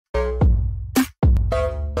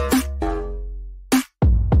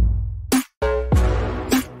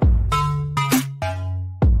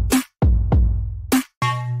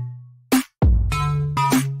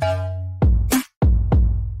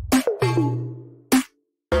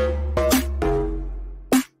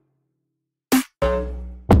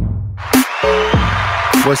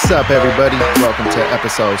What's up, everybody? Welcome to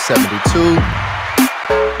episode 72.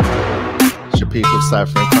 It's your people,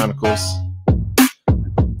 Cypher and Chronicles.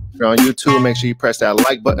 If you're on YouTube, make sure you press that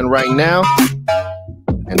like button right now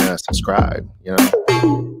and subscribe. You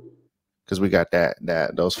know, because we got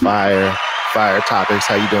those fire topics.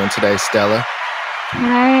 How you doing today, Stella?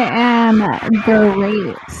 I am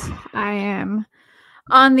great. I am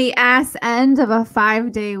on the ass end of a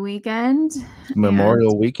 5-day weekend.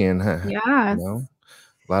 Memorial weekend, huh? Yes. You know,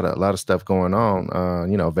 a lot of stuff going on.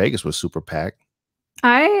 You know, Vegas was super packed.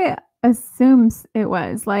 I assume it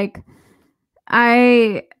was. Like,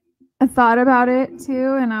 I thought about it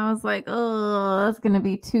too, and I was like, oh, that's gonna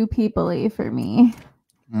be too people-y for me.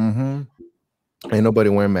 Mm-hmm. Ain't nobody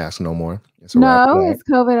wearing masks no more. It's no, is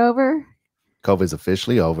COVID over? COVID's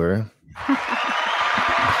officially over. Well,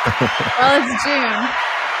 it's June.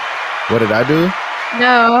 What did I do?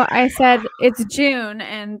 No, I said it's June,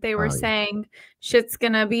 and they were saying shit's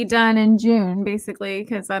gonna be done in June, basically,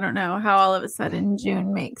 because I don't know how all of a sudden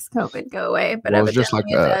June makes COVID go away, but well, it's just like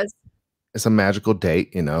it does. It's a magical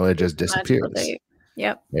date, you know. It just disappears.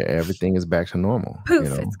 Yep. Yeah, everything is back to normal. Poof, you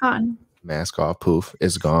know? It's gone. Mask off, poof,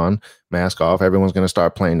 it's gone. Mask off. Everyone's gonna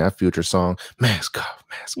start playing that Future song. Mask off,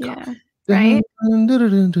 mask off. Right.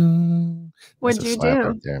 What'd you do?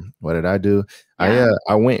 Right there. What did I do? Yeah.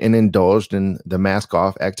 I went and indulged in the mask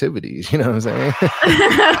off activities. You know what I'm saying? Oh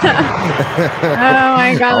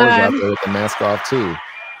my god! I was out there with the mask off too.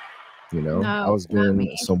 You know, I was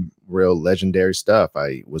doing some real legendary stuff.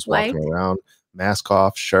 I was walking around, mask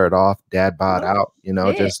off, shirt off, dad bod out. You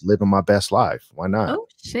know, just living my best life. Why not? Oh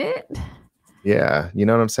shit! Yeah, you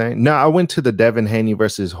know what I'm saying. No, I went to the Devin Haney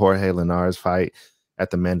versus Jorge Linares fight at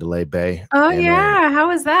the Mandalay Bay. Oh, and, how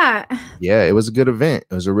was that? Yeah, it was a good event.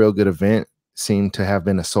 It was a real good event. Seemed to have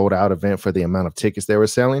been a sold out event for the amount of tickets they were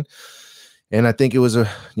selling. And I think it was a,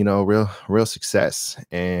 you know, real success.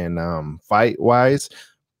 And fight wise,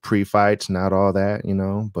 pre-fights, not all that, you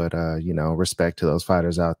know, but you know, respect to those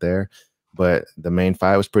fighters out there. But the main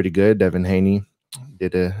fight was pretty good. Devin Haney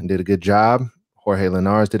did a good job. Jorge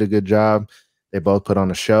Linares did a good job. They both put on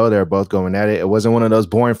a show. They were both going at it. It wasn't one of those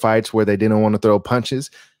boring fights where they didn't want to throw punches.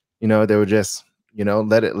 You know, they were just, you know,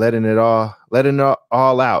 letting it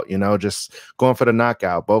all out, you know, just going for the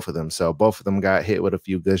knockout, both of them. So both of them got hit with a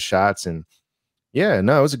few good shots. And yeah,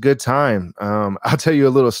 no, it was a good time. I'll tell you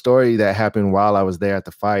a little story that happened while I was there at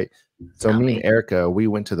the fight. So me and Erica, we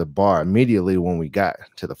went to the bar immediately when we got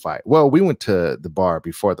to the fight. Well, we went to the bar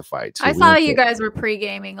before the fight too. I saw you guys were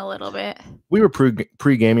pre-gaming a little bit. We were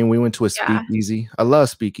pre-gaming. We went to a speakeasy. I love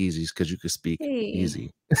speakeasies because you could speak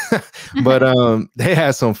easy. But they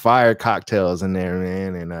had some fire cocktails in there,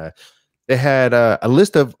 man. And they had a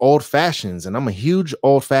list of old fashions, and I'm a huge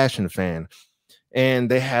old fashioned fan. And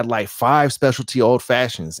they had like 5 specialty old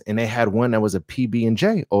fashions, and they had one that was a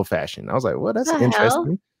PB&J old fashioned. I was like, well, that's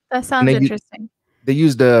interesting. That sounds interesting. They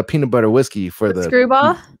used the peanut butter whiskey for the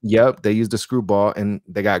screwball. Yep, they used the screwball, and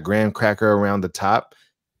they got graham cracker around the top,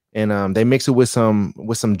 and they mix it with some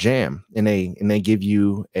jam, and they give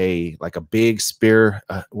you a big spear.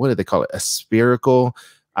 What do they call it? A spherical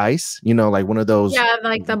ice. You know, like one of those. Yeah,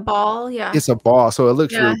 like the ball. Yeah, it's a ball, so it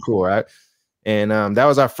looks really cool, right? And that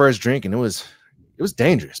was our first drink, and it was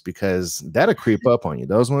dangerous because that'll creep up on you,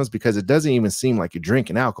 those ones, because it doesn't even seem like you're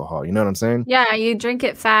drinking alcohol. You know what I'm saying? Yeah, you drink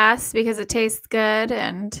it fast because it tastes good.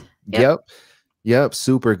 And yep,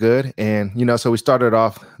 super good. And you know, so we started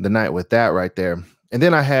off the night with that right there. And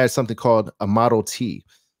then I had something called a Model T.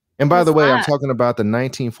 And by the way, I'm talking about the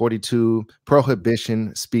 1942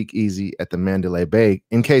 Prohibition speakeasy at the Mandalay Bay,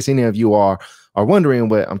 in case any of you are wondering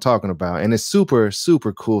what I'm talking about. And it's super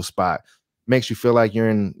cool spot. Makes you feel like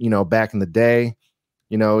you're in, you know, back in the day.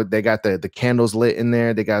 You know, they got the candles lit in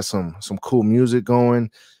there. They got some cool music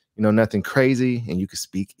going, you know, nothing crazy. And you can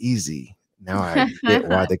speak easy. Now I get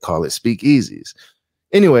why they call it speakeasies.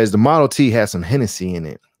 Anyways, the Model T has some Hennessy in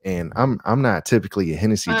it. And I'm not typically a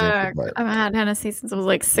Hennessy drinker. But I've had Hennessy since I was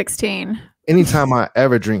like 16. Anytime I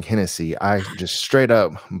ever drink Hennessy, I just straight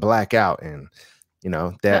up black out. And, you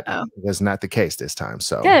know, that was not the case this time.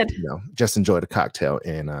 So, good. You know, just enjoy the cocktail.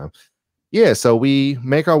 And yeah, so we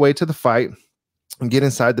make our way to the fight and get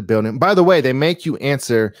inside the building. By the way, they make you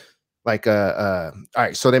answer like all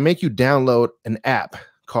right, so they make you download an app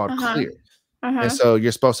called Clear. And so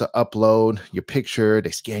you're supposed to upload your picture,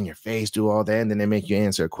 they scan your face, do all that, and then they make you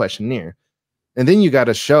answer a questionnaire. And then you got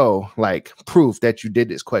to show like proof that you did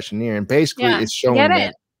this questionnaire. And basically it's showing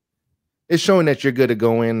that you're good to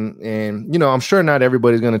go in. And, you know, I'm sure not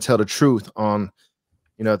everybody's going to tell the truth on,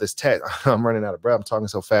 you know, this test. I'm running out of breath. I'm talking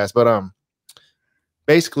so fast, but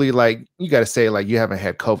basically, like, you got to say like you haven't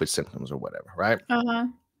had COVID symptoms or whatever, right?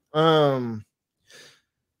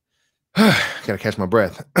 Gotta catch my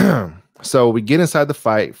breath. So we get inside the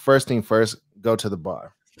fight. First thing first, go to the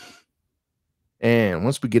bar. And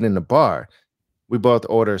once we get in the bar, we both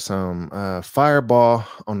order some Fireball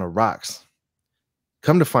on the rocks.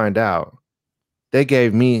 Come to find out, they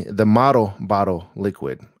gave me the model bottle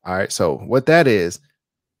liquid. All right. So what that is,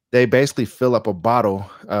 they basically fill up a bottle,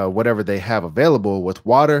 whatever they have available, with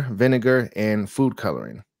water, vinegar, and food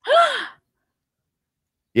coloring.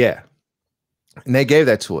 Yeah. And they gave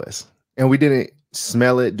that to us. And we didn't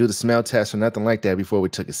smell it, do the smell test or nothing like that before we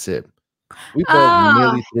took a sip. We both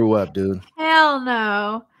nearly threw up, dude. Hell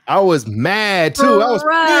no. I was mad too. I was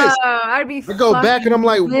pissed. I'd be I go back and I'm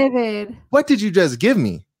like, livid. What did you just give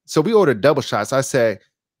me? So we ordered double shots. I said,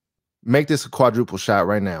 make this a quadruple shot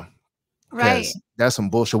right now. Right. That's some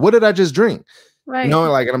bullshit. What did I just drink? Right. You know,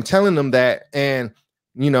 like, and I'm telling them that, and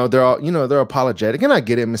they're apologetic, and I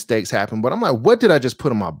get it, mistakes happen, but I'm like, what did I just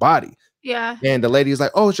put in my body? Yeah. And the lady is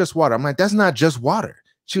like, oh, it's just water. I'm like, that's not just water.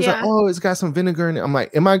 She was like, oh, it's got some vinegar in it. I'm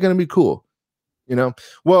like, am I gonna be cool? You know?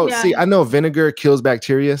 Well, see, I know vinegar kills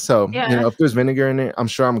bacteria, so if there's vinegar in it, I'm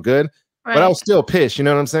sure I'm good. Right. But I was still pissed. You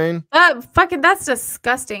know what I'm saying? That's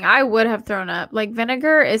disgusting. I would have thrown up. Like,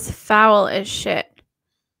 vinegar is foul as shit.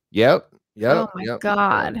 Yep. Oh my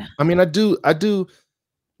God. I mean, I do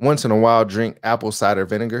once in a while drink apple cider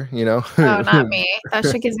vinegar, Oh, not me. That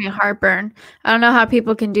shit gives me heartburn. I don't know how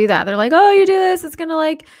people can do that. They're like, oh, you do this, it's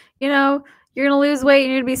gonna you're gonna lose weight,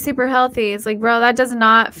 you need to be super healthy. It's like, bro, that does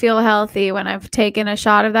not feel healthy when I've taken a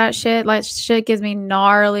shot of that shit. Like, shit gives me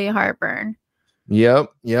gnarly heartburn.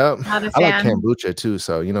 Yep. Not a fan. I like kombucha too.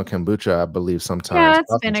 So kombucha, I believe sometimes. Yeah,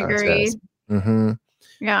 it's vinegary. Mm-hmm.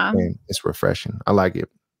 Yeah. And it's refreshing. I like it.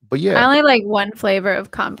 But yeah. I only like one flavor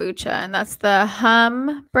of kombucha, and that's the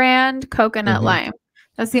Hum brand coconut lime.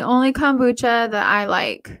 That's the only kombucha that I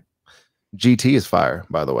like. GT is fire,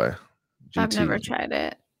 by the way. GT. I've never tried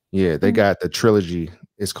it. Yeah, they got the Trilogy.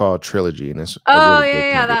 It's called Trilogy, and it's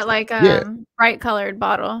that like bright colored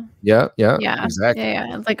bottle. Yeah, exactly.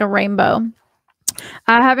 Yeah, it's like a rainbow.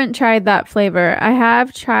 I haven't tried that flavor. I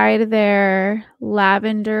have tried their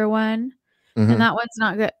lavender one, and that one's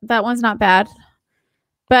not good. That one's not bad.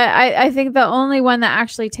 But I think the only one that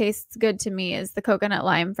actually tastes good to me is the coconut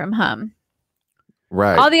lime from Hum.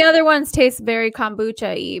 Right. All the other ones taste very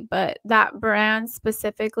kombucha-y, but that brand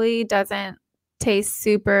specifically doesn't taste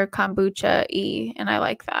super kombucha-y, and I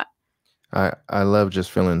like that. I love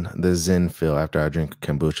just feeling the zen feel after I drink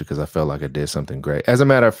kombucha because I felt like I did something great. As a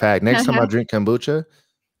matter of fact, next time I drink kombucha,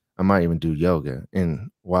 I might even do yoga. And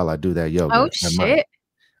while I do that yoga,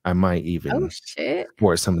 I might even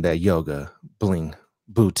wear some of that yoga Bling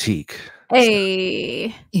Boutique.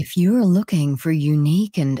 Hey. If you're looking for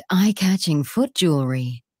unique and eye-catching foot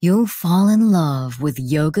jewelry, you'll fall in love with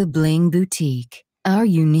Yoga Bling Boutique. Our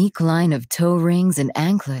unique line of toe rings and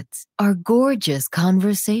anklets are gorgeous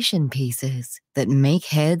conversation pieces that make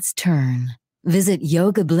heads turn. Visit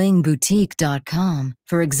yogablingBoutique.com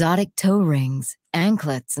for exotic toe rings,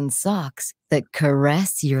 anklets, and socks that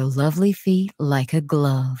caress your lovely feet like a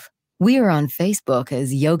glove. We are on Facebook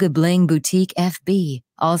as Yoga Bling Boutique FB.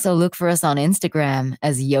 Also look for us on Instagram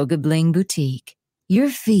as Yoga Bling Boutique. Your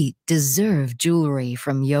feet deserve jewelry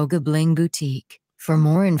from Yoga Bling Boutique. For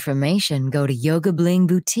more information, go to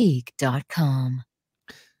yogablingBoutique.com.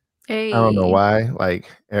 Hey. I don't know why. Like,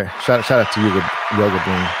 shout out to Yoga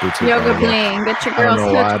Bling Boutique. Yoga Bling, get your girls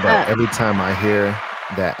hooked up. But every time I hear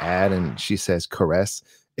that ad and she says caress,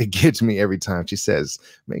 it gets me every time. She says,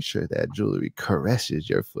 make sure that jewelry caresses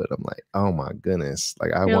your foot. I'm like, oh my goodness.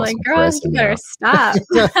 Like, I want some girls, you better stop.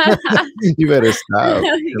 You better stop.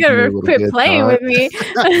 You better quit playing with me.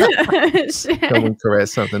 Come and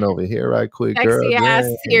caress something over here right quick, girl. Sexy ass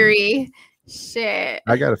Siri. Shit.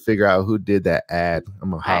 I got to figure out who did that ad.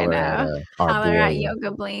 I'm going to holler at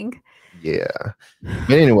Yoga Bling. Yeah.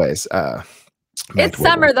 But anyways, it's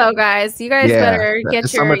summer though, guys. You guys better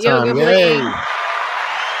get your Yoga Bling.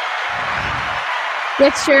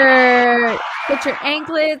 Get your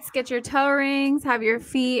anklets, get your toe rings, have your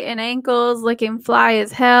feet and ankles looking fly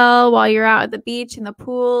as hell while you're out at the beach, in the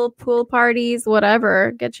pool parties,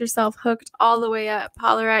 whatever. Get yourself hooked all the way up.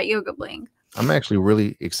 Holler at Yoga Bling. I'm actually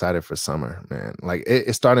really excited for summer, man. Like,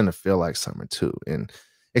 it's starting to feel like summer too. And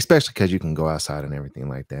especially because you can go outside and everything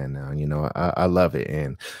like that now. I love it.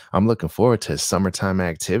 And I'm looking forward to summertime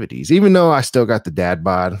activities, even though I still got the dad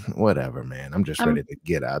bod, whatever, man. I'm just ready to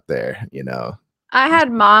get out there, I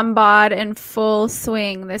had mom bod in full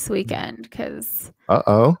swing this weekend because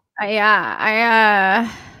I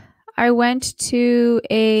went to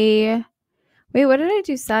what did I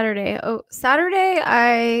do Saturday? Oh,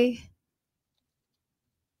 Saturday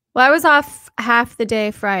Well, I was off half the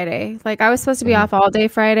day Friday. Like I was supposed to be off all day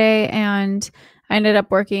Friday, and I ended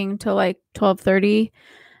up working till like 12:30.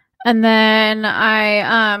 And then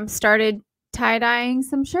I started tie-dyeing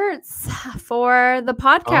some shirts for the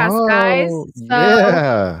podcast, guys.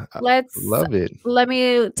 So love it. Let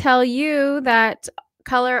me tell you that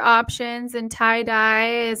color options and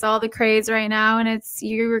tie-dye is all the craze right now, and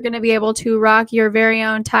you're going to be able to rock your very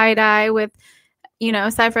own tie-dye with,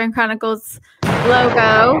 Cypher and Chronicles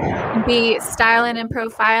logo, and be styling and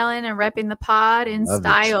profiling and repping the pod in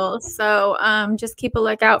style. So just keep a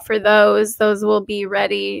lookout for those. Those will be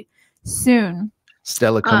ready soon.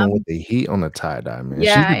 Stella coming with the heat on the tie-dye, man.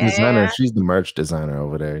 She's the designer. Yeah. She's the merch designer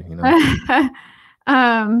over there,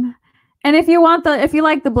 And if you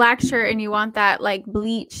like the black shirt and you want that like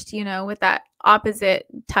bleached, with that opposite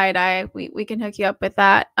tie-dye, we can hook you up with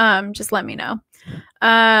that. Just let me know.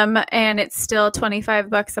 And it's still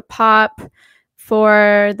 $25 a pop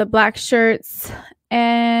for the black shirts,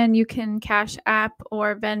 and you can Cash App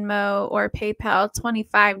or Venmo or PayPal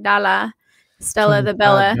 $25. Stella the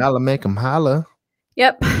Bella. Make them holla.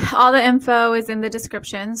 Yep. All the info is in the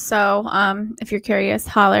description. So if you're curious,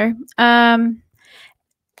 holler.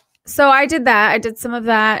 So I did that. I did some of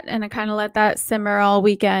that, and I kind of let that simmer all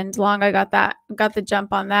weekend long. I got the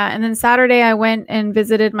jump on that. And then Saturday I went and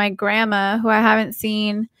visited my grandma, who I haven't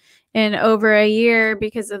seen in over a year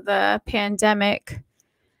because of the pandemic.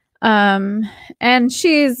 And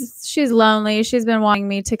she's lonely. She's been wanting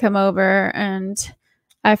me to come over, and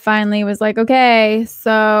I finally was like, okay,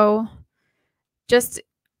 so just,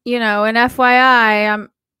 an FYI,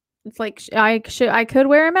 it's like I could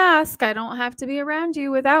wear a mask. I don't have to be around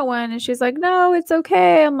you without one. And she's like, no, it's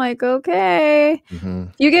okay. I'm like, okay.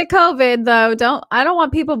 You get COVID though. I don't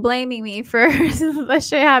want people blaming me for the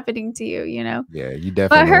shit happening to you, Yeah, you definitely.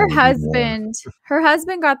 But her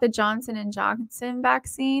husband got the Johnson & Johnson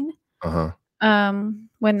vaccine.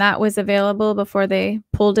 When that was available before they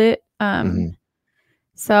pulled it.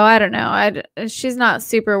 So I don't know. She's not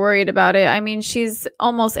super worried about it. I mean, she's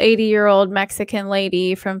almost 80-year-old Mexican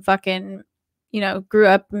lady from fucking, grew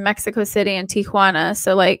up in Mexico City and Tijuana.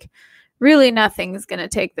 So like, really, nothing's gonna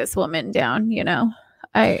take this woman down.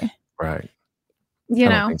 Right. I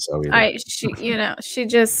don't think so either.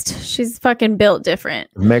 She's fucking built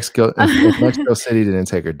different. If Mexico City didn't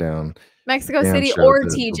take her down. Mexico City or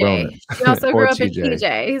TJ. She also grew up in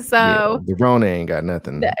TJ. So the Rona ain't got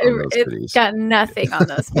nothing. It's got nothing on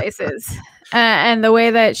those places. And the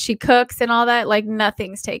way that she cooks and all that, like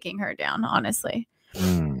nothing's taking her down, honestly.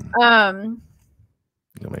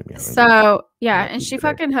 So yeah, and she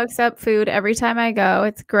fucking hooks up food every time I go.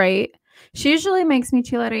 It's great. She usually makes me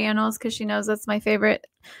chile rellenos because she knows that's my favorite.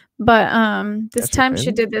 But this time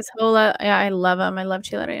she did this whole I love them. I love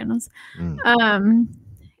chile rellenos.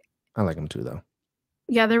 I like them too, though.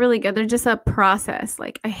 Yeah, they're really good. They're just a process.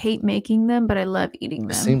 Like, I hate making them, but I love eating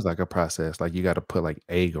them. It seems like a process. Like, you got to put, like,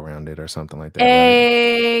 egg around it or something like that.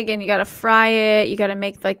 Egg, right? And you got to fry it. You got to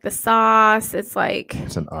make, like, the sauce. It's, like...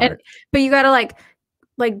 It's an art. But you got to,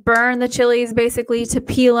 like burn the chilies, basically, to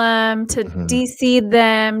peel them, to de-seed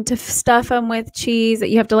them, to stuff them with cheese that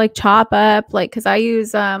you have to, like, chop up. Like, because I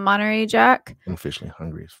use Monterey Jack. I'm officially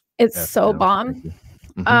hungry. It's so bomb.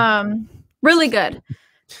 Really good.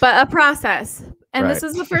 But a process. And this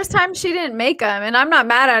is the first time she didn't make them. And I'm not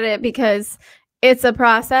mad at it because it's a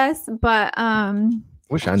process. But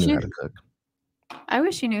wish I knew how to cook. I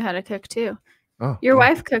wish you knew how to cook too. Oh, your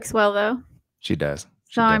wife cooks well though. She does.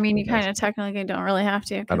 So I mean, you kind of technically don't really have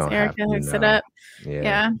to because Erica hooks it up.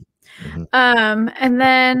 Yeah. And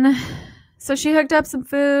then so she hooked up some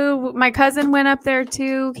food. My cousin went up there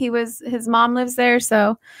too. His mom lives there,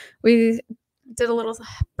 so we did a little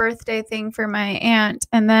birthday thing for my aunt.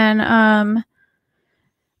 And then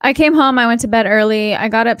I came home. I went to bed early. I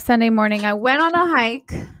got up Sunday morning. I went on a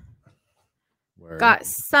hike. Got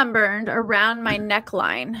sunburned around my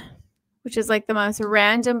neckline, which is like the most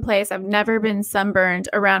random place. I've never been sunburned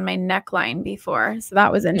around my neckline before. So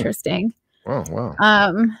that was interesting. Oh, wow.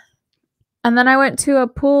 And then I went to a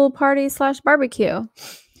pool party / barbecue.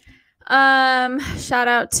 Shout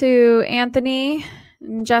out to Anthony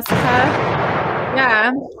and Jessica.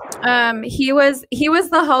 Yeah. He was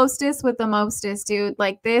the hostess with the mostest, dude.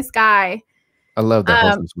 Like this guy. I love the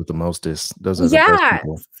hostess with the mostest. Those are the best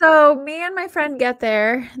people. So me and my friend get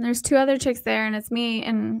there, and there's 2 other chicks there, and it's me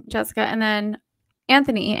and Jessica, and then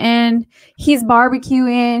Anthony, and he's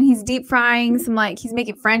barbecuing, he's deep frying some, like, he's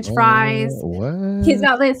making French fries. What? He's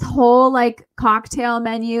got this whole like cocktail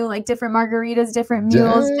menu, like different margaritas, different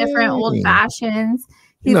mules, different old fashions.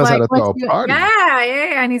 He's knows like, how to throw a party.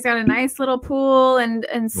 Yeah, and he's got a nice little pool and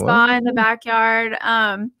spa in the backyard.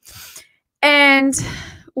 And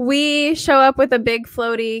we show up with a big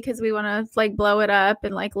floaty because we want to like blow it up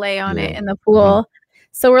and like lay on it in the pool. Mm-hmm.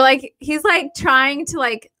 So we're like, he's like trying to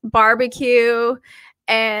like barbecue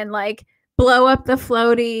and like blow up the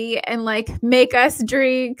floaty and like make us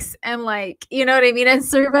drinks and like, you know what I mean? And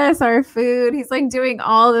serve us our food. He's like doing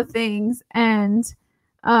all the things. And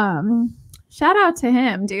shout out to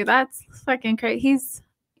him, dude. That's fucking crazy. He's,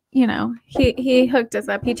 you know, he hooked us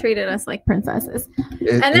up. He treated us like princesses.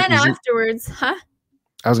 And then afterwards, I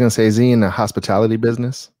was going to say, is he in the hospitality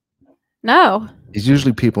business? No. It's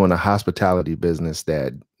usually people in the hospitality business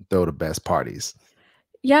that throw the best parties.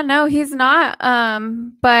 Yeah, no, he's not.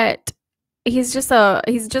 But he's just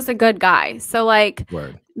a good guy. So like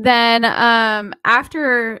then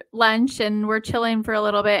after lunch and we're chilling for a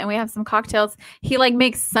little bit and we have some cocktails, he like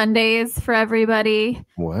makes sundaes for everybody.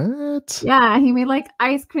 What? Yeah, he made like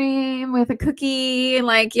ice cream with a cookie and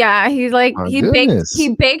like he's like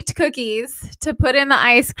he baked cookies to put in the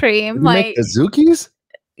ice cream. Did like make Pazookies?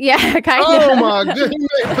 Yeah, kind of. Oh my goodness, he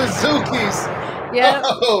made Pazookies. Yeah.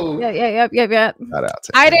 Oh. Yep.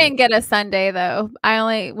 I didn't get a sundae though. I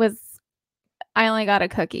only got a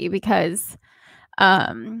cookie because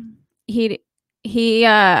he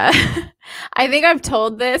I think I've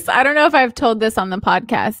told this. I don't know if I've told this on the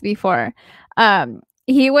podcast before.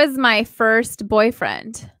 He was my first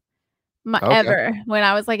boyfriend ever when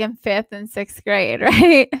I was like in 5th and 6th grade,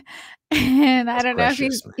 right? And I don't know if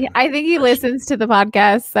I think he listens to the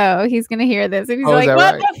podcast, so he's gonna hear this and he's like,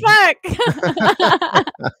 "What the fuck?"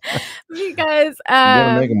 Because you're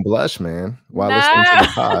gonna make him blush, man, while listening to the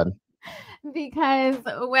pod. Because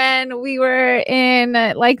when we were in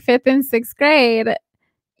like 5th and 6th grade,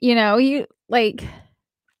 you know, you're a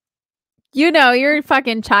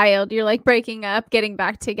fucking child. You're like breaking up, getting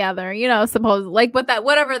back together, you know, suppose like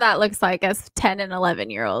whatever that looks like as 10 and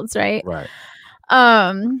 11-year-olds, right? Right.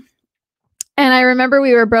 And I remember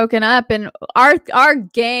we were broken up and our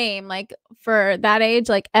game, like for that age,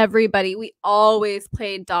 like everybody, we always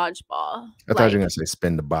played dodgeball. I thought you were going to say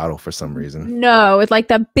spin the bottle for some reason. No, it's like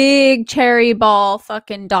the big cherry ball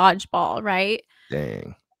fucking dodgeball, right?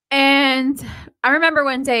 Dang. And I remember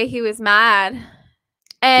one day he was mad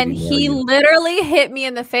and he literally hit me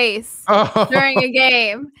in the face during a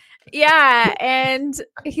game. Yeah, and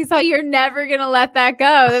he's like, "You're never gonna let that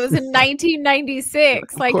go." That was in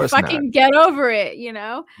 1996. Like, fucking get over it, you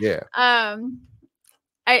know? Yeah.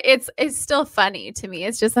 It's still funny to me.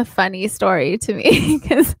 It's just a funny story to me,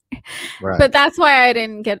 but that's why I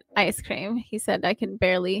didn't get ice cream. He said I can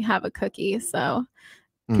barely have a cookie, so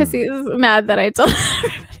because he's mad that I told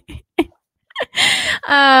everybody.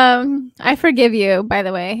 I forgive you, by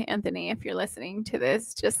the way, Anthony, if you're listening to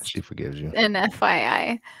this. Just she forgives you. An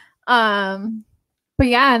FYI. But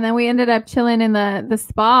yeah, and then we ended up chilling in the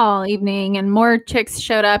spa all evening and more chicks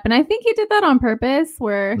showed up. And I think he did that on purpose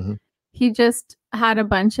where he just had a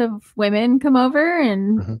bunch of women come over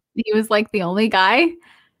and he was like the only guy.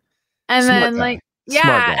 And Smart then guy. like,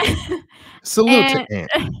 yeah. Salute to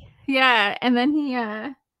Ant. Yeah. And then he,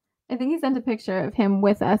 I think he sent a picture of him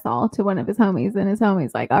with us all to one of his homies and his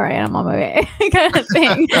homie's like, "All right, I'm on my way," kind of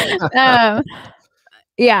thing.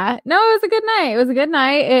 Yeah, no, it was a good night. It was a good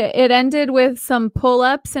night. It ended with some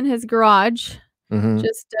pull-ups in his garage.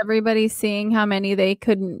 Just everybody seeing how many they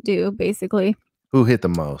couldn't do, basically. Who hit the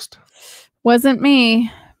most? Wasn't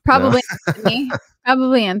me. Probably Anthony.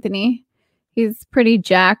 Probably Anthony. He's pretty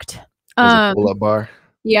jacked. Pull-up bar.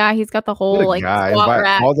 Yeah, he's got the whole like invite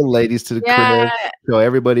rack. All the ladies to the crib, show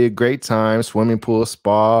everybody a great time, swimming pool,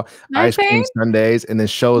 spa, ice cream sundaes, and then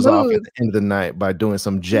shows off at the end of the night by doing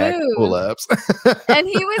some jack pull-ups. And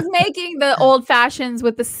he was making the old fashions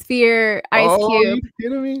with the sphere ice cube. Are you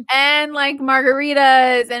kidding me? And like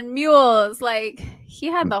margaritas and mules. Like he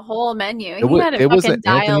had the whole menu. It was an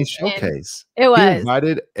Anthony showcase. It was. He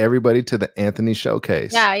invited everybody to the Anthony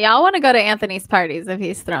showcase. Yeah, y'all want to go to Anthony's parties if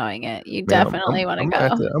he's throwing it. You definitely want to go.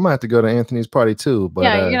 I'm gonna have to go to Anthony's party too. But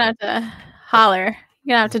yeah, you're gonna have to holler.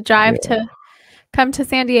 You're gonna have to drive to come to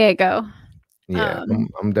San Diego. Yeah,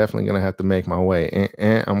 I'm definitely gonna have to make my way.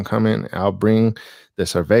 And I'm coming. I'll bring the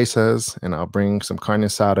cervezas and I'll bring some carne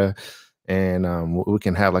asada, and we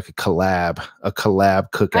can have like a collab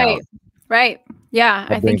cookout. Right. Yeah,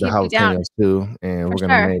 I think he'd be down too, and we're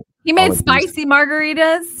gonna make. He made spicy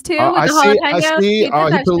margaritas too. I see. He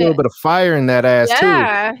put a little bit of fire in that ass too.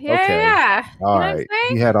 Yeah. All right.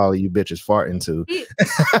 He had all of you bitches farting too.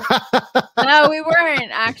 No, we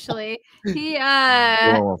weren't actually. He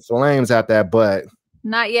flames out that butt.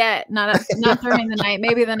 Not yet. Not during the night.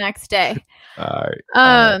 Maybe the next day. All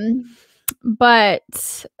right.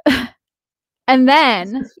 But and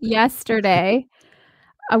then yesterday,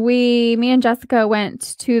 me and Jessica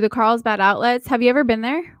went to the Carlsbad Outlets. Have you ever been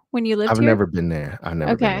there when you lived I've here? never been there. I've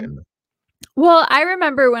never been there. Well, I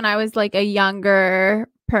remember when I was like a younger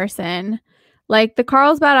person, like the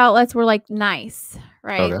Carlsbad Outlets were like nice,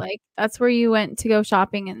 right? Okay. Like that's where you went to go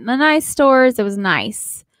shopping in the nice stores. It was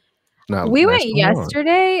nice. We went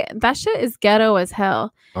yesterday. That shit is ghetto as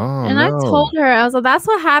hell. Oh, and I told her, I was like, that's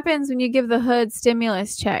what happens when you give the hood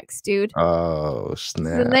stimulus checks, dude. Oh,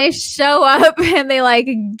 snap. And they show up and they like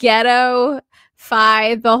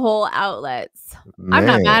ghetto-fy the whole outlets. Man, I'm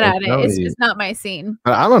not mad at it. It's just not my scene.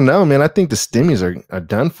 I don't know, man. I think the stimmies are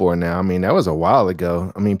done for now. I mean, that was a while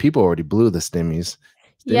ago. I mean, people already blew the stimmies.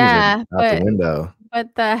 Yeah, out the window.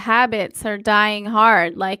 But the habits are dying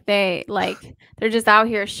hard. Like they're just out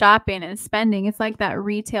here shopping and spending. It's like that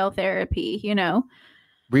retail therapy, you know.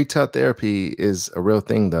 Retail therapy is a real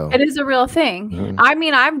thing, though. It is a real thing. Mm-hmm. I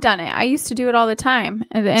mean, I've done it. I used to do it all the time.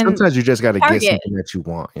 And sometimes you just got to get something that you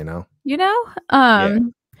want, you know. You know.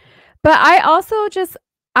 But I also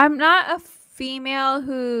I'm not a female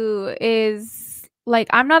who is like,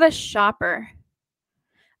 I'm not a shopper.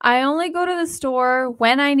 I only go to the store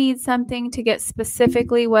when I need something to get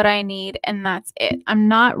specifically what I need, and that's it. I'm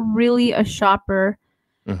not really a shopper.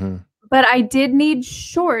 Mm-hmm. But I did need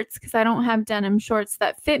shorts because I don't have denim shorts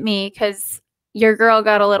that fit me because your girl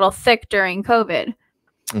got a little thick during COVID.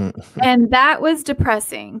 Mm-hmm. And that was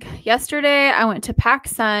depressing. Yesterday, I went to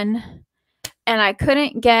PacSun, and I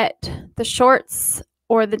couldn't get the shorts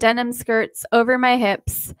or the denim skirts over my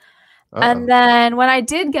hips. Uh-oh. And then when I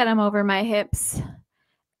did get them over my hips,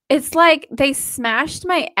 it's like they smashed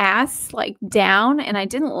my ass like down, and I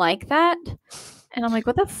didn't like that. And I'm like,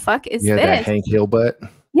 what the fuck is this? That Hank Hill butt?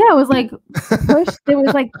 Yeah, it was like it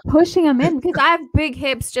was like pushing them in because I have big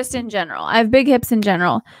hips just in general. I have big hips in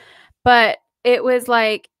general. But it was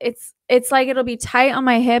like it's like it'll be tight on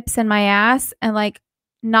my hips and my ass and like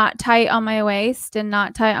not tight on my waist and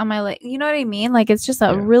not tight on my leg. You know what I mean? Like it's just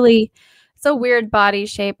it's a weird body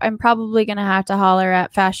shape. I'm probably going to have to holler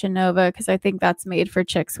at Fashion Nova because I think that's made for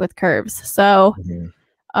chicks with curves. So,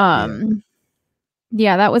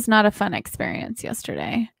 yeah, that was not a fun experience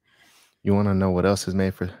yesterday. You want to know what else is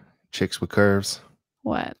made for chicks with curves?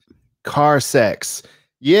 What? Car sex.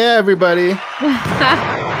 Yeah, everybody.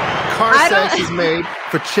 Car sex is made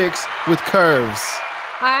for chicks with curves.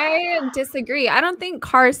 I disagree. I don't think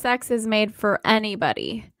car sex is made for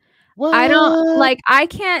anybody. What? I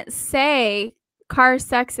can't say car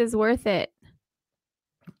sex is worth it.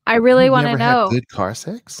 I really want to know. Good car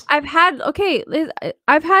sex? I've had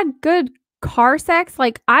good car sex.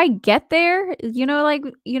 Like I get there, you know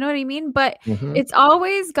what I mean? But it's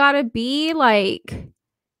always got to be like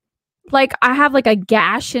I have like a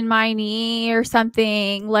gash in my knee or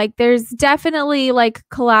something. Like there's definitely like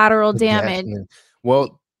collateral damage.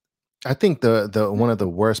 Well, I think the one of the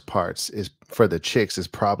worst parts is for the chicks is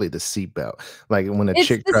probably the seatbelt. Like when a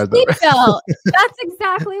chick tries the seatbelt. That's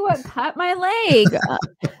exactly what cut my leg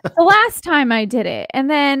the last time I did it. And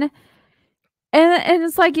then and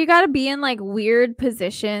it's like you got to be in like weird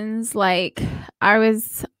positions. Like I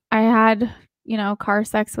had, you know, car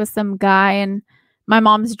sex with some guy in my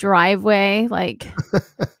mom's driveway, like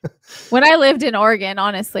when I lived in Oregon,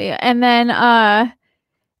 honestly. And then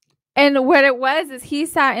and what it was is he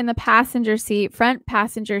sat in the front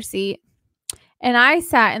passenger seat, and I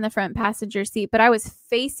sat in the front passenger seat, but I was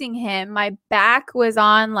facing him. My back was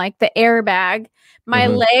on like the airbag. My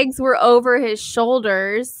legs were over his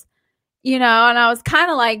shoulders, you know, and I was kind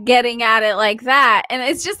of like getting at it like that. And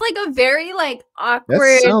it's just like a very like awkward.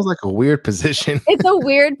 That sounds like a weird position. It's a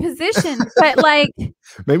weird position, but like.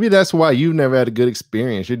 Maybe that's why you've never had a good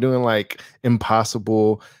experience. You're doing like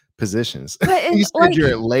impossible positions. You said like,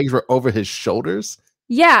 your legs were over his shoulders?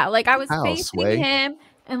 Yeah, like I was facing him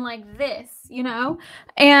and like this, you know?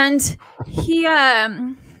 And he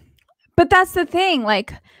but that's the thing,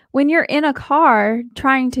 like when you're in a car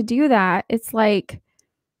trying to do that, it's like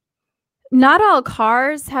not all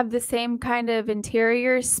cars have the same kind of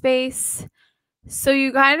interior space. So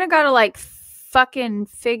you kind of got to like fucking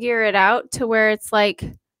figure it out to where it's like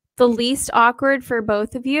the least awkward for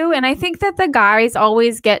both of you. And I think that the guys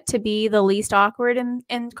always get to be the least awkward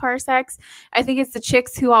in car sex. I think it's the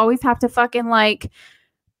chicks who always have to fucking like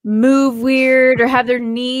move weird or have their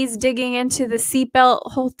knees digging into the seatbelt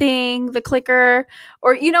whole thing, the clicker,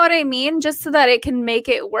 or you know what I mean? Just so that it can make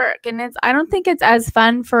it work. And I don't think it's as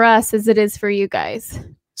fun for us as it is for you guys.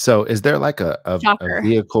 So is there like a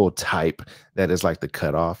vehicle type that is like the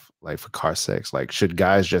cutoff, like for car sex? Like should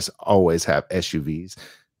guys just always have SUVs?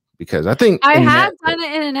 Because I think I have done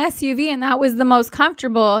it in an SUV, and that was the most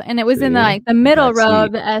comfortable. And it was in the middle row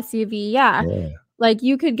of the SUV. Yeah. like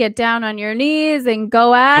you could get down on your knees and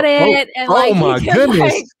go at it. And like, my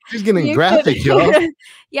goodness. She's getting graphic, y'all.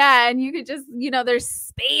 Yeah. And you could just, there's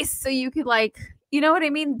space. So you could like, you know what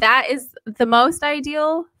I mean? That is the most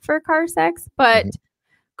ideal for car sex. But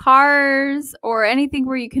cars or anything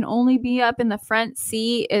where you can only be up in the front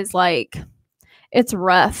seat is like, it's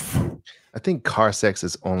rough. I think car sex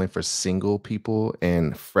is only for single people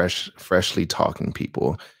and freshly talking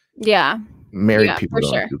people. Yeah. Married people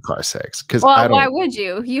don't do car sex. Well, why would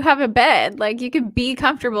you? You have a bed. Like, you can be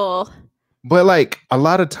comfortable. But like a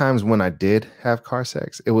lot of times when I did have car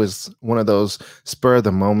sex, it was one of those spur of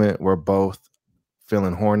the moment where both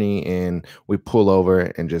feeling horny and we pull over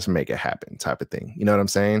and just make it happen type of thing. You know what I'm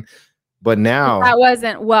saying? But now that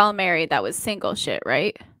wasn't well married. That was single shit,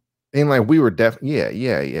 right? And like we were definitely,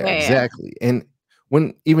 yeah, exactly. And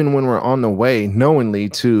even when we're on the way knowingly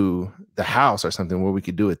to the house or something where we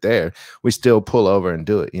could do it there, we still pull over and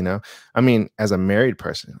do it. You know, I mean, as a married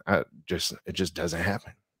person, it just doesn't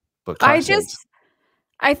happen. But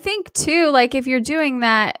I think too, like if you're doing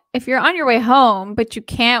that, if you're on your way home, but you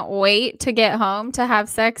can't wait to get home to have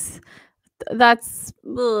sex, that's,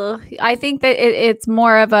 I think that it's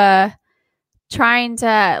more of a trying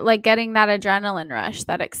to like getting that adrenaline rush,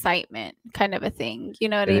 that excitement kind of a thing. You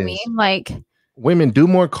know what I mean? Like women do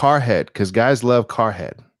more car head because guys love car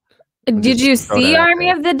head. Did you see Army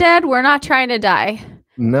of the Dead? We're not trying to die.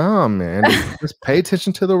 No, man. Just pay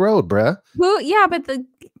attention to the road, bruh. Yeah, but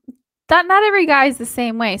not every guy's the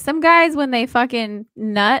same way. Some guys, when they fucking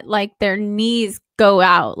nut, like their knees go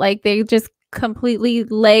out. Like they just completely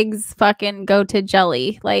legs fucking go to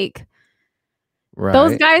jelly. Like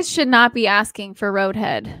those guys should not be asking for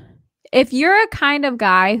roadhead. If you're a kind of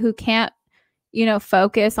guy who can't,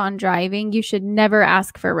 focus on driving, you should never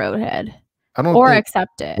ask for roadhead. I don't think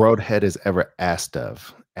accept it. Roadhead is ever asked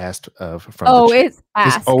of from it's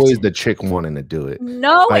asked. It's always the chick wanting to do it.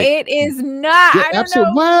 No, like, it is not. Yeah, I don't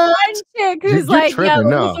know one chick who's like, let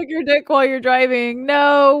me suck your dick while you're driving.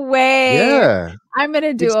 No way. Yeah. I'm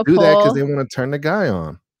gonna do a poll. Do that because they want to turn the guy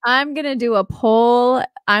on. I'm gonna do a poll.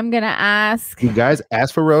 I'm gonna ask. Do guys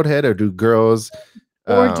ask for roadhead or do girls?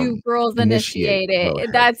 Or do girls initiate it?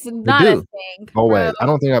 Roadhead. That's not a thing. Oh wait, I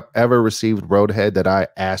don't think I've ever received roadhead that I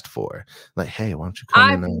asked for. Like, hey, why don't you come?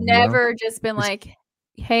 I've never just been like,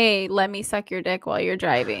 hey, let me suck your dick while you're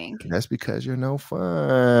driving. That's because you're no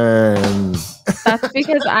fun. That's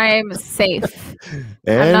because I'm safe.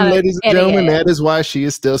 And ladies and gentlemen, that is why she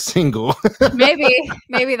is still single.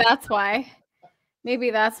 maybe that's why.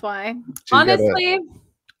 Honestly.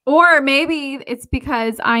 Or maybe it's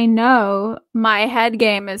because I know my head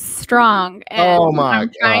game is strong and I'm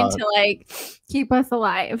trying to like keep us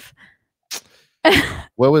alive.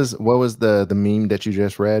 What was the meme that you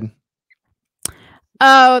just read?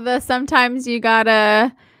 Oh, sometimes you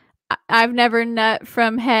gotta, I've never nut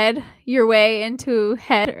from head your way into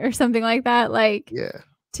head or something like that. Like,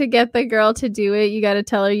 to get the girl to do it, you gotta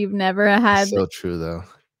tell her you've never had. So true though.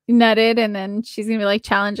 Nutted, and then she's gonna be like,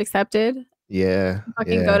 challenge accepted. Yeah.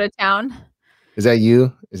 Fucking go to town. Is that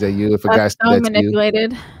you? If a guy's so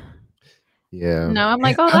manipulated. Yeah. No, I'm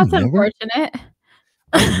like, that's unfortunate.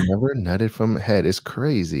 I've never nutted from head. It's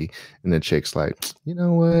crazy. And the chick's like, you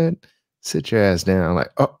know what? Sit your ass down. I'm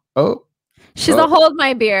like, oh. She's a hold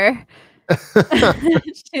my beer.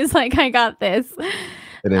 She's like, I got this.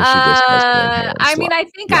 And then she just I mean, I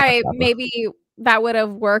think maybe that would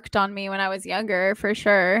have worked on me when I was younger for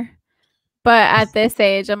sure. But at this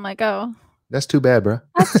age, I'm like, oh. That's too bad, bro.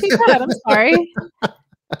 That's too bad. I'm sorry.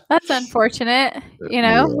 That's unfortunate.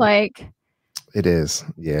 Like. It is.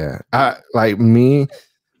 Yeah. I mean,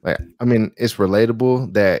 it's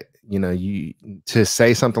relatable that, you to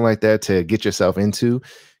say something like that to get yourself into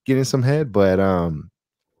getting some head. But, I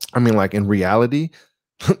mean, like in reality,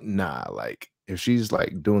 nah, like if she's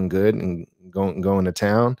like doing good and going to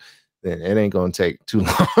town, then it ain't going to take too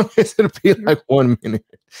long. It'll be like 1 minute.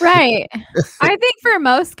 Right. I think for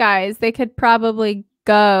most guys, they could probably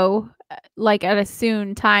go like at a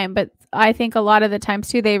soon time. But I think a lot of the times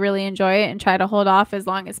too, they really enjoy it and try to hold off as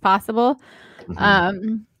long as possible.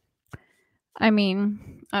 Mm-hmm. I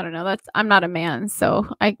mean, I don't know. I'm not a man. So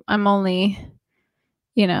I'm only,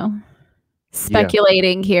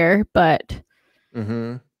 speculating here. But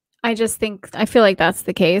I feel like that's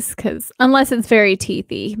the case because unless it's very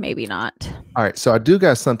teethy, maybe not. All right. So I do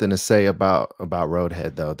got something to say about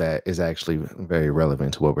roadhead, though, that is actually very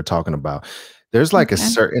relevant to what we're talking about. There's like a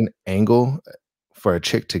certain angle for a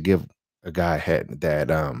chick to give a guy head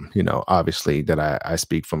that, obviously that I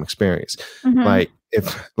speak from experience. Like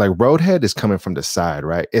if like roadhead is coming from the side,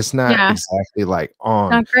 right? It's not exactly like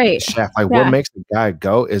on not great. the shaft. Like what makes the guy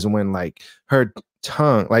go is when like her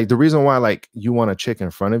tongue, like the reason why like you want a chick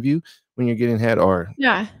in front of you when you're getting head or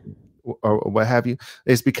what have you,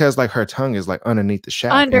 is because like her tongue is like underneath the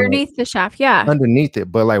shaft. Underneath the shaft, yeah. Underneath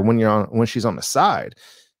it. But like when she's on the side,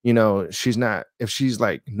 you know, she's not, if she's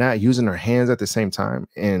like not using her hands at the same time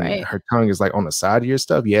and her tongue is like on the side of your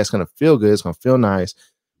stuff, yeah, it's gonna feel good, it's gonna feel nice,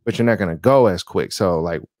 but you're not gonna go as quick. So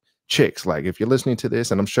like chicks, like if you're listening to this,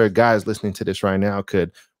 and I'm sure guys listening to this right now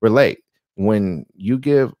could relate, when you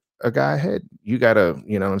give a guy head, you gotta,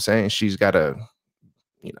 you know what I'm saying, she's gotta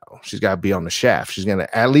be on the shaft. She's gonna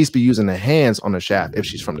at least be using the hands on the shaft if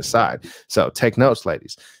she's from the side. So take notes,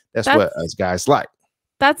 ladies. That's what us guys like.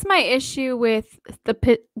 That's my issue with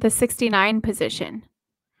the 69 position.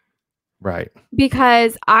 Right.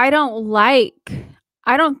 Because I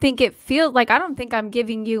don't think it feels like, I don't think I'm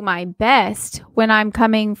giving you my best when I'm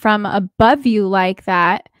coming from above you like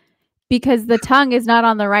that, because the tongue is not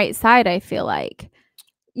on the right side, I feel like,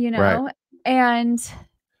 you know, and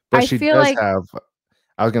but I feel like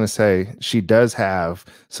I was gonna say she does have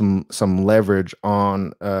some leverage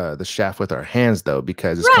on the shaft with her hands though,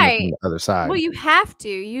 because it's coming from the other side. Well, you have to.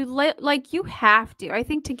 You have to. I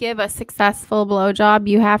think to give a successful blowjob,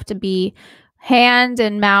 you have to be hand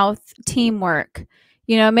and mouth teamwork.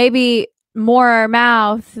 You know, maybe more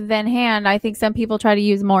mouth than hand. I think some people try to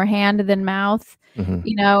use more hand than mouth.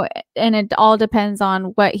 You know, and it all depends on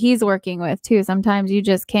what he's working with too. Sometimes you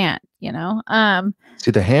just can't, you know.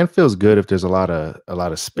 See, the hand feels good if there's a lot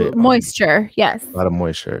of spit, moisture. Yes, a lot of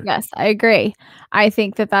moisture. Yes, I agree. I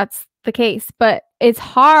think that that's the case, but it's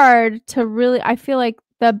hard to really. I feel like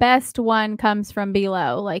the best one comes from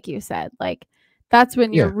below, like you said. Like that's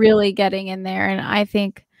when you're really getting in there, and I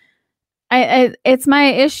think it's my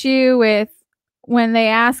issue with when they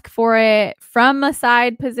ask for it from a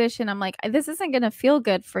side position. I'm like, this isn't going to feel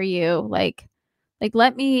good for you. Like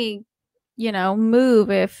let me, you know, move.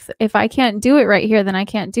 If I can't do it right here, then I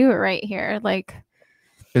can't do it right here. Like,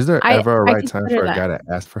 is there ever a right time for a guy to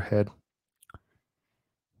ask for head?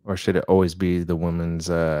 Or should it always be the woman's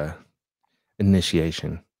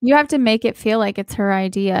initiation? You have to make it feel like it's her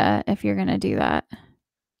idea if you're going to do that.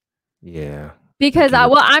 Yeah. Because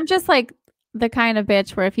I'm just like the kind of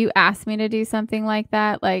bitch where if you ask me to do something like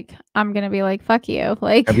that, like I'm gonna be like, fuck you.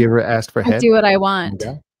 Like, have you ever asked for head? Do what I want.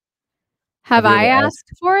 Okay. Have I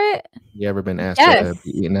asked for it? You ever been asked to be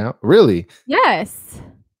eaten out? Really? Yes.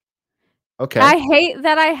 Okay. I hate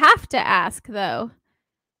that I have to ask though.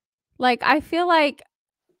 Like I feel like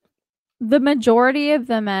the majority of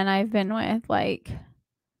the men I've been with, like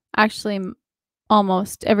actually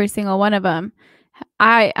almost every single one of them,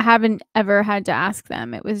 I haven't ever had to ask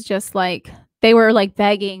them. It was just like they were like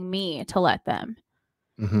begging me to let them.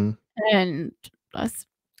 And let's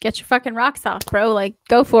get your fucking rocks off, bro. Like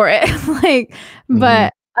go for it. Like,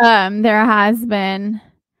 but there has been,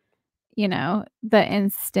 you know, the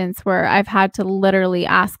instance where I've had to literally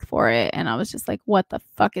ask for it, and I was just like, what the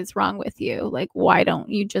fuck is wrong with you? Like, why don't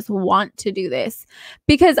you just want to do this?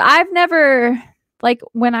 Because I've never, like,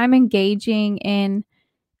 when I'm engaging in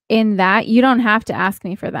that, you don't have to ask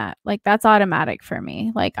me for that. Like that's automatic for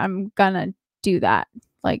me. Like I'm gonna do that.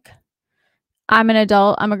 Like I'm an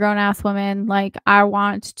adult, I'm a grown-ass woman. Like I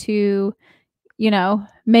want to, you know,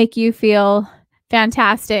 make you feel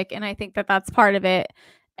fantastic, and I think that that's part of it.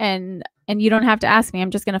 And you don't have to ask me.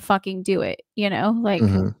 I'm just gonna fucking do it, you know? Like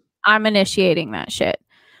I'm initiating that shit.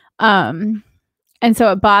 And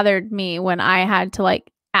so it bothered me when I had to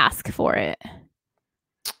like ask for it.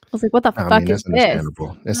 I was like, what the fuck is this?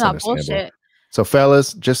 That's understandable. Bullshit. So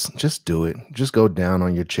fellas, just do it. Just go down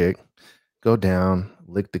on your chick. Go down,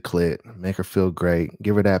 lick the clit, make her feel great.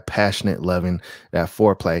 Give her that passionate loving, that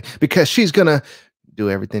foreplay, because she's going to do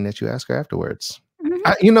everything that you ask her afterwards.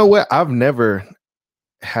 You know what? I've never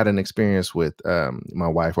had an experience with my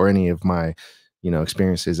wife or any of my, you know,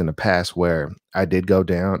 experiences in the past where I did go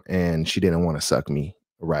down and she didn't want to suck me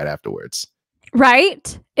right afterwards.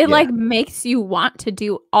 Right? It like makes you want to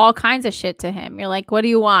do all kinds of shit to him. You're like, what do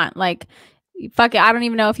you want? Like, fuck it. I don't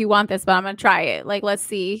even know if you want this, but I'm going to try it. Like, let's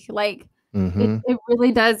see. Like, it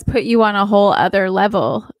really does put you on a whole other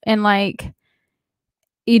level. And like,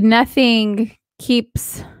 nothing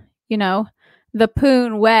keeps, you know, the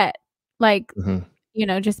poon wet. Like, you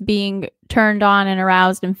know, just being turned on and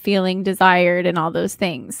aroused and feeling desired and all those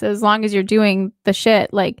things. So as long as you're doing the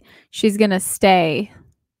shit, like, she's going to stay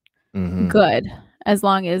good as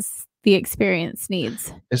long as the experience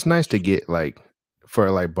needs. It's nice to get like, for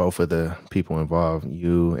like both of the people involved,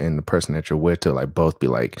 you and the person that you're with, to like both be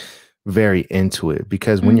like very into it,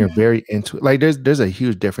 because when you're very into it, like there's a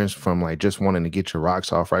huge difference from like just wanting to get your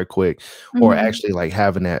rocks off right quick or actually like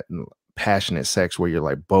having that passionate sex where you're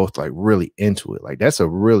like both like really into it. Like that's a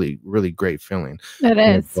really, really great feeling. It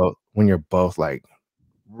is. When you're both like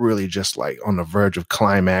really just like on the verge of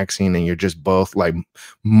climaxing and you're just both like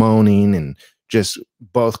moaning and just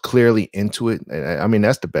both clearly into it. I mean,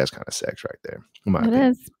 that's the best kind of sex right there.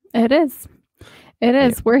 It is.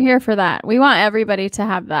 Yeah. We're here for that. We want everybody to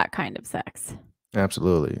have that kind of sex.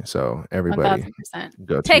 Absolutely. So everybody 1000%.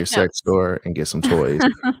 go to your sex store and get some toys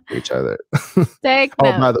for each other. Take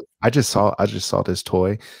notes. I just saw this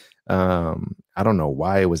toy. I don't know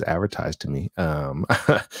why it was advertised to me. You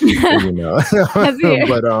know, but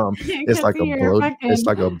it's like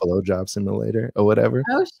a blowjob simulator or whatever.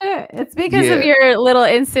 Oh shit! It's because of your little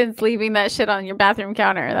instance leaving that shit on your bathroom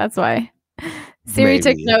counter. That's why. Siri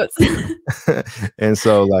took notes. And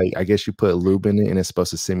so like I guess you put lube in it and it's supposed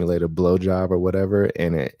to simulate a blowjob or whatever,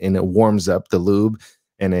 and it warms up the lube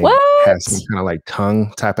and it has some kind of like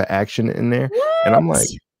tongue type of action in there. What? And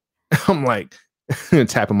I'm like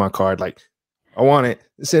tapping my card like, I want it.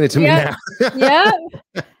 Send it to me now. Yeah.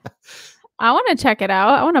 I want to check it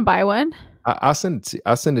out. I want to buy one. I'll send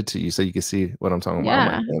it to you so you can see what I'm talking about.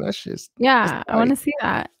 I'm like, man, that's just I want to see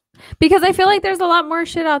that. Because I feel like there's a lot more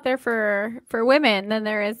shit out there for women than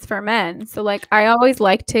there is for men. So like I always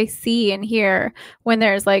like to see and hear when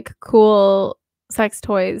there's like cool sex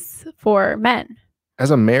toys for men.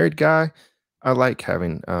 As a married guy, I like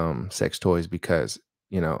having sex toys because,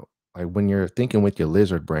 you know, like when you're thinking with your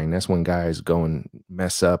lizard brain, that's when guys go and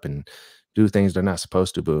mess up and do things they're not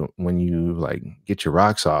supposed to. But when you like get your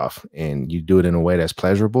rocks off and you do it in a way that's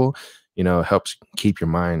pleasurable, you know, it helps keep your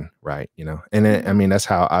mind right, you know. And then, I mean, that's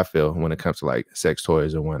how I feel when it comes to like sex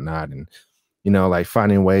toys and whatnot. And, you know, like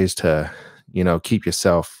finding ways to, you know, keep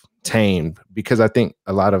yourself tamed, because I think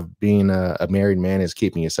a lot of being a married man is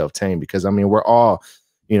keeping yourself tamed, because I mean, we're all,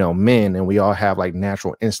 you know, men and we all have like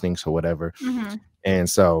natural instincts or whatever. Mm-hmm. And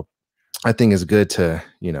so I think it's good to,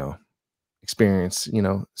 you know, experience, you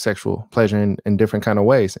know, sexual pleasure in different kind of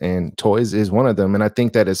ways, and toys is one of them. And I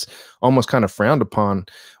think that it's almost kind of frowned upon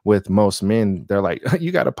with most men. They're like,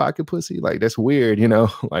 you got a pocket pussy? Like, that's weird, you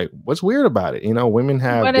know, like what's weird about it? You know, women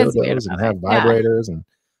have dildos and have vibrators and,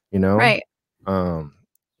 you know, right.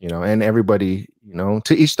 You know, and everybody, you know,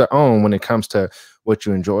 to each their own when it comes to what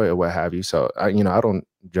you enjoy or what have you. So I don't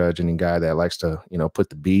judge any guy that likes to, you know, put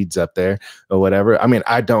the beads up there or whatever. I mean,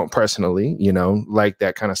 I don't personally, you know, like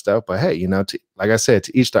that kind of stuff, but hey, you know, like I said,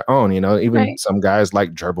 to each their own, you know, even some guys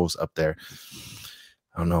like gerbils up there.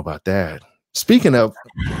 I don't know about that. Speaking of,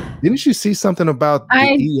 didn't you see something about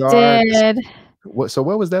the ER? I did. What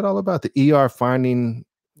was that all about? The ER finding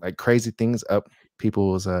like crazy things up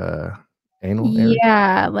people's anal area?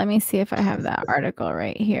 Yeah, let me see if I have that article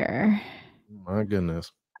right here. My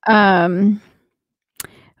goodness. And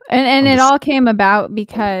it all came about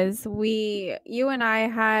because you and I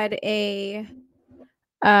had a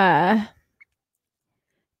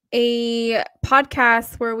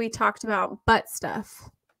podcast where we talked about butt stuff.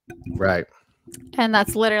 Right. And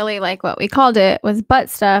that's literally like what we called it, was butt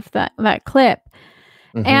stuff, that clip.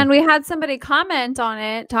 Mm-hmm. And we had somebody comment on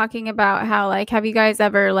it talking about how, like, have you guys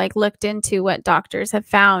ever like looked into what doctors have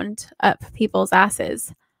found up people's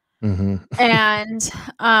asses? Mm-hmm. And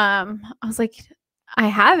I was like, I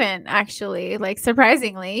haven't actually, like,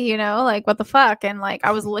 surprisingly, you know, like, what the fuck? And like,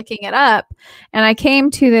 I was looking it up and I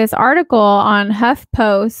came to this article on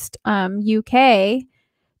HuffPost UK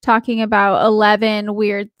talking about 11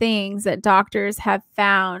 weird things that doctors have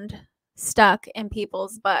found stuck in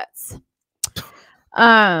people's butts.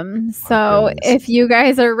 So if you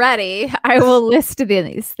guys are ready, I will list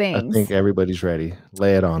these things. I think everybody's ready.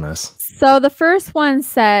 Lay it on us. So the first one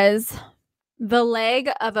says the leg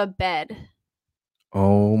of a bed.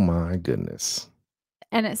 Oh my goodness.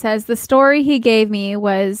 And it says the story he gave me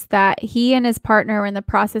was that he and his partner were in the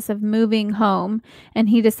process of moving home, and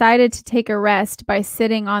he decided to take a rest by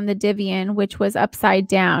sitting on the divan, which was upside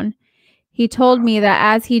down. He told me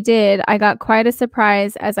that as he did, I got quite a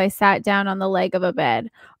surprise as I sat down on the leg of a bed.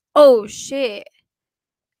 Oh, shit.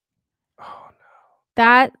 Oh, no.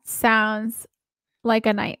 That sounds like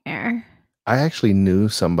a nightmare. I actually knew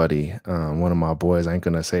somebody, one of my boys, I ain't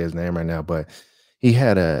going to say his name right now, but he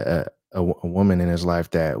had a woman in his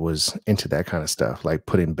life that was into that kind of stuff, like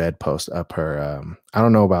putting bedposts up her, I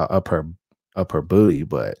don't know about up her booty,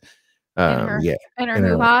 but in her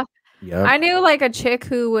hoo-ha. Yep. I knew like a chick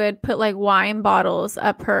who would put like wine bottles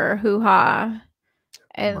up her hoo-ha,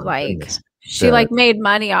 and she like made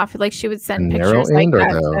money off it. Like she would send pictures like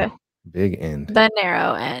that. The big end. The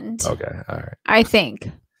narrow end. Okay, all right. I think.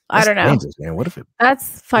 I don't know. Man. What if it?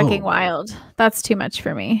 That's fucking wild. That's too much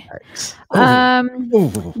for me.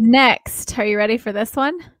 Nice. Next, are you ready for this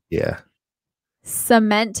one? Yeah.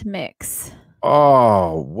 cement mix.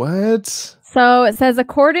 Oh, what? So it says,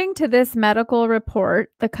 according to this medical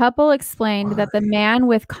report, the couple explained that the man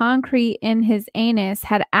with concrete in his anus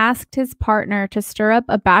had asked his partner to stir up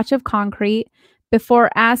a batch of concrete before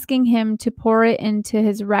asking him to pour it into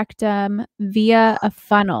his rectum via a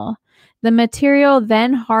funnel. The material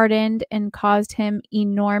then hardened and caused him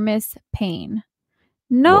enormous pain.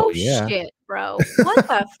 No shit, bro. What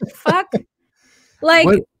the fuck? Like,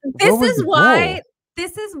 this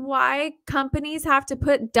is why companies have to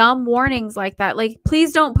put dumb warnings like that. Like,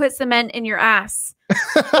 please don't put cement in your ass.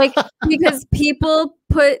 Like, because people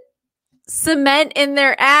put cement in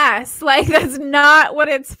their ass. Like, that's not what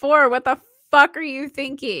it's for. What the fuck are you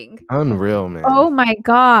thinking? Unreal, man. Oh my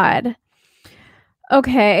God.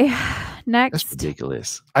 Okay. Next. That's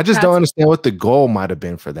ridiculous. I just don't understand what the goal might have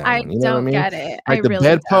been for that one. You know what I mean? Get it. Like the really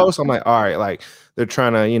bedpost, I'm like, all right, like they're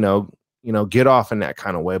trying to, you know, get off in that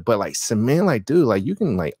kind of way. But like cement, like, dude, like you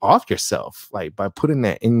can like off yourself, like by putting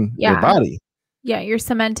that in your body. Yeah, you're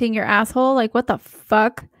cementing your asshole. Like, what the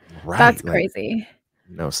fuck? Right. That's crazy.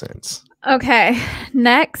 No sense. Okay.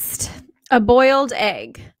 Next, a boiled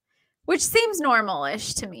egg. Which seems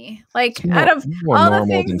normal-ish to me. Like, out of all the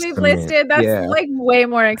things we've listed, that's like way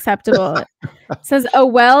more acceptable. It says, a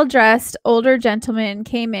well-dressed older gentleman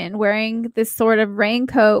came in wearing this sort of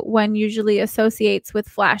raincoat one usually associates with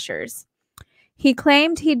flashers. He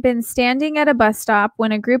claimed he'd been standing at a bus stop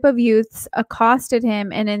when a group of youths accosted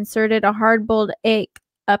him and inserted a hard-boiled egg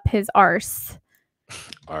up his arse.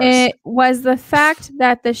 It was the fact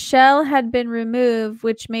that the shell had been removed,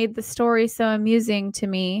 which made the story so amusing to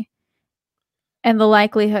me. And the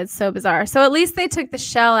likelihood so bizarre. So at least they took the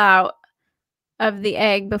shell out of the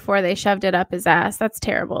egg before they shoved it up his ass. That's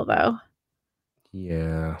terrible, though.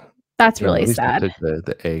 Yeah. That's really sad. They took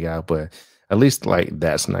the egg out, but at least like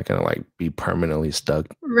that's not gonna like be permanently stuck.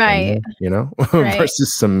 Right. You know? Right.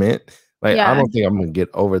 Versus cement. Like I don't think I'm gonna get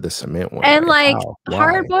over the cement one. And like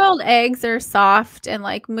hard-boiled eggs are soft and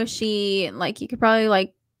like mushy, and like you could probably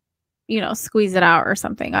like, you know, squeeze it out or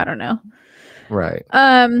something. I don't know. Right.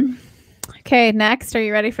 Okay, next. Are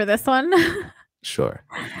you ready for this one? Sure.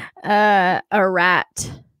 A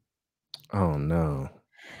rat. Oh no.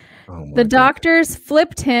 The doctors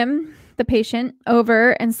flipped him, the patient,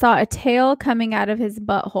 over and saw a tail coming out of his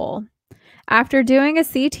butthole. After doing a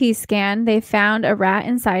CT scan, they found a rat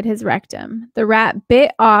inside his rectum. The rat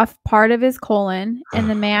bit off part of his colon, and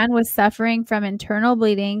the man was suffering from internal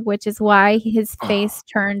bleeding, which is why his face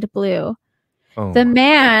turned blue. The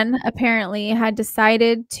man apparently had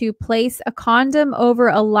decided to place a condom over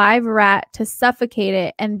a live rat to suffocate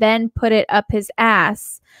it and then put it up his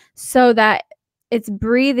ass so that its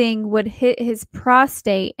breathing would hit his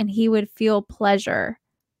prostate and he would feel pleasure.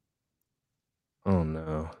 Oh,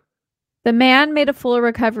 no. The man made a full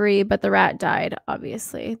recovery, but the rat died,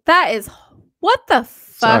 obviously. That is... What the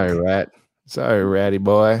fuck? Sorry, rat. Sorry, ratty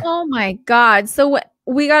boy. Oh, my God. So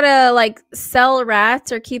we gotta like sell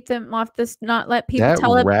rats or keep them off this, not let people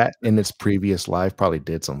tell it. That rat in its previous life probably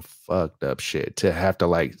did some fucked up shit to have to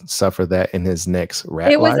like suffer that in his next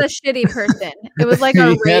rat. It was a shitty person. It was like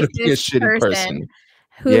a racist person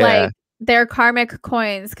who like their karmic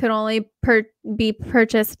coins could only be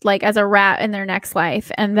purchased like as a rat in their next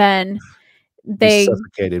life, and then they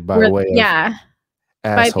suffocated by way of asshole.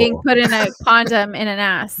 By being put in a condom in an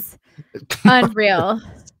ass. Unreal.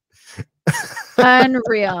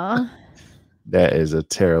 Unreal. That is a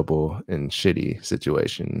terrible and shitty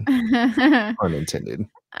situation. Unintended.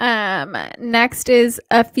 Next is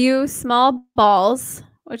a few small balls,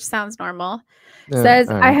 which sounds normal. Says,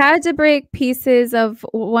 I had to break pieces of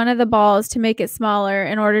one of the balls to make it smaller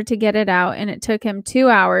in order to get it out, and it took him 2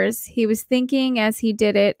 hours. He was thinking as he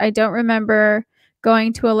did it, I don't remember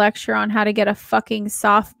going to a lecture on how to get a fucking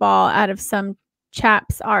softball out of some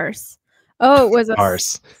chap's arse. Oh, it was a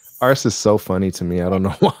arse. Arse is so funny to me. I don't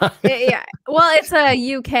know why. Yeah. Well, it's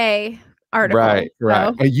a UK article.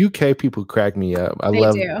 Right. UK people crack me up. I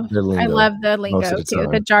love their lingo. I love the lingo too.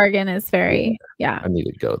 The jargon is very, I need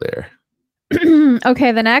to go there.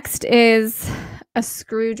 Okay, the next is a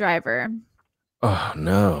screwdriver. Oh,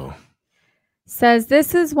 no. Says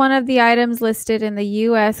this is one of the items listed in the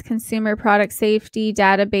U.S. Consumer Product Safety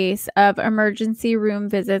Database of emergency room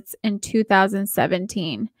visits in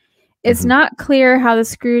 2017. It's not clear how the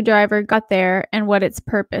screwdriver got there and what its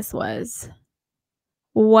purpose was.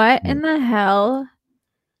 What in the hell?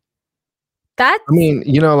 That's... I mean,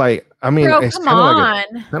 you know, like, bro, it's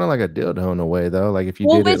kind of like a dildo in a way, though. Like, if you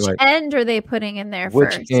did which it, like, end are they putting in there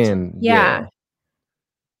which first? End? Yeah.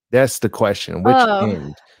 That's the question. Which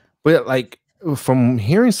end? But, like, from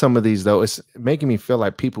hearing some of these, though, it's making me feel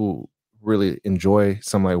like people really enjoy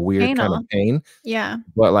some like weird kind of pain. Yeah.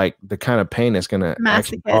 But like the kind of pain that's gonna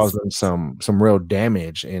actually cause them some real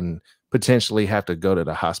damage and potentially have to go to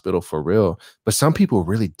the hospital for real. But some people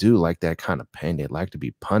really do like that kind of pain. They like to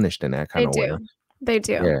be punished in that kind of way. They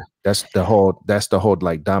do. Yeah. That's the whole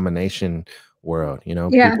like domination world, you know?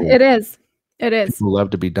 Yeah, it is. It is. People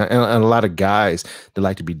love to be done, and a lot of guys, they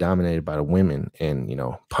like to be dominated by the women and, you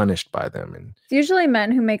know, punished by them. And it's usually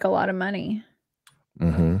men who make a lot of money.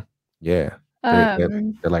 Mm-hmm. Yeah.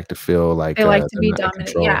 They like to feel like they like to be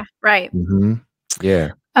dominated. Yeah, right. Mm-hmm.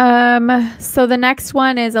 Yeah. So the next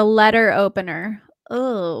one is a letter opener.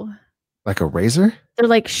 Oh, like a razor? They're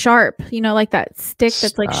like sharp, you know, like that stick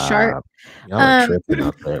that's like sharp. Y'all are tripping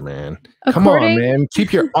up there, man. Come on, man.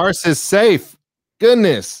 Keep your arses safe.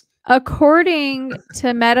 Goodness. According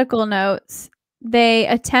to medical notes, they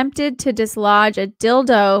attempted to dislodge a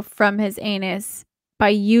dildo from his anus by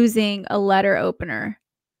using a letter opener.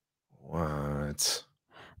 What?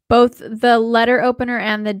 Both the letter opener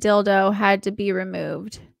and the dildo had to be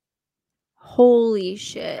removed. Holy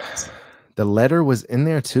shit. The letter was in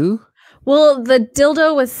there too? Well, the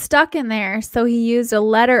dildo was stuck in there, so he used a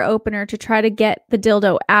letter opener to try to get the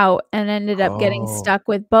dildo out and ended up getting stuck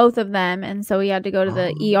with both of them, and so he had to go to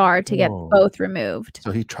the ER to get both removed.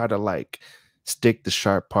 So he tried to like stick the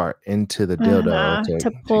sharp part into the dildo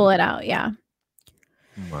to pull it out, yeah.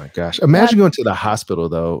 Oh my gosh. Imagine going to the hospital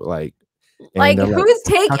though, like who's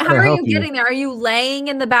taking? How are you getting there? Are you laying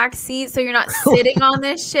in the back seat so you're not sitting on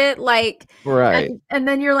this shit? Like, right. And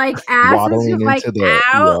then you're like, ass is just like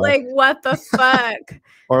out. ER. Like, what the fuck?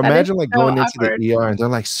 Or imagine like going into the ER and they're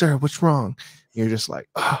like, "Sir, what's wrong?" You're just like,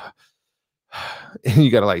 "Oh," and you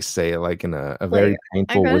gotta like say it like in a very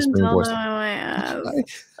painful whispering voice. My ass.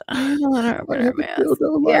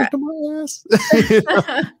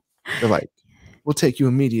 They're like, "We'll take you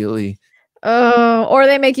immediately." Oh, or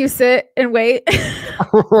they make you sit and wait.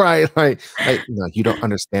 Right. Like, no, you don't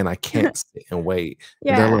understand. I can't sit and wait.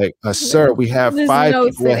 Yeah. And they're like, "Sir, we have 5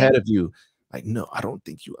 people ahead of you." Like, no, I don't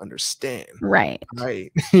think you understand. Right.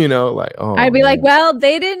 Right. You know, like, oh. I'd be like, well,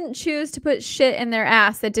 they didn't choose to put shit in their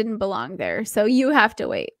ass that didn't belong there. So you have to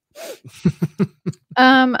wait.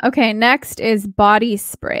 Okay, next is body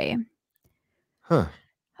spray. Huh.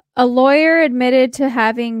 A lawyer admitted to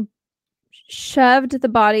having shoved the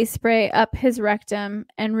body spray up his rectum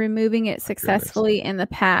and removing it successfully in the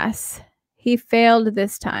past. He failed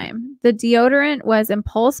this time. The deodorant was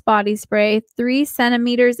Impulse body spray, 3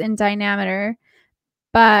 centimeters in diameter,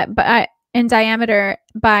 by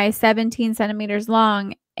 17 centimeters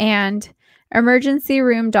long, and emergency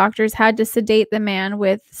room doctors had to sedate the man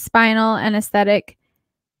with spinal anesthetic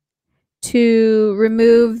to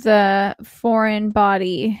remove the foreign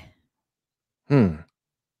body.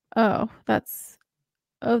 Oh,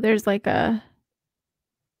 there's like a...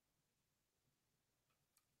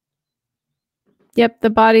 Yep, the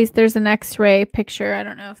bodies, there's an x-ray picture. I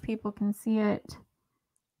don't know if people can see it.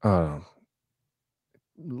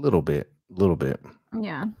 Little bit.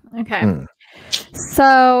 Yeah, okay.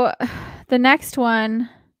 So the next one,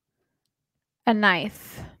 a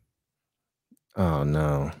knife. Oh,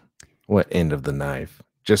 no. What end of the knife?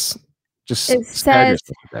 Just it says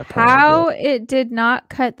how it did not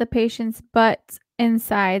cut the patient's butt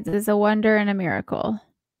insides is a wonder and a miracle.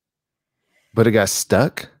 But it got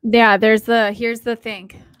stuck? Yeah, here's the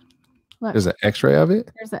thing. Look, there's an x-ray of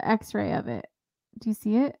it? There's an x-ray of it. Do you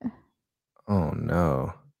see it? Oh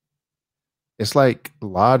no. It's like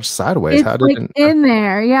lodged sideways. It's like in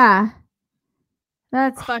there, yeah.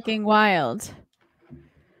 That's fucking wild.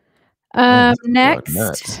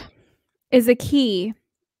 Next is a key.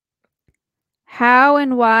 How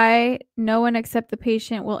and why no one except the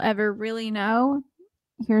patient will ever really know.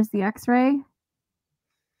 Here's the x-ray.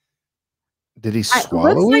 Did he swallow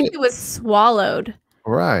it? Looks like it was swallowed.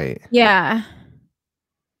 Right. Yeah.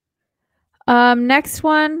 Next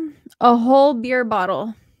one, a whole beer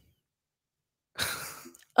bottle.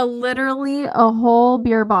 Literally a whole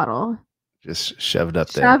beer bottle. Just shoved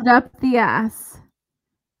up there. Shoved up the ass.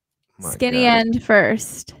 Skinny end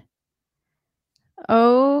first.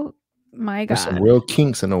 Oh my God. There's some real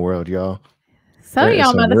kinks in the world, y'all. Some of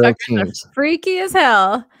y'all motherfuckers are freaky as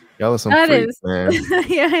hell. Y'all are some freaks, man.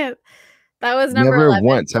 Yeah. That was number Never 11.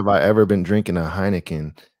 once have I ever been drinking a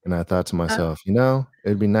Heineken and I thought to myself, you know,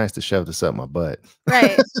 it'd be nice to shove this up my butt.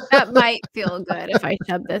 Right. That might feel good if I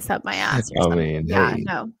shove this up my ass. Or something. Mean, yeah, hey,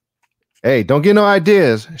 no. Hey, don't get no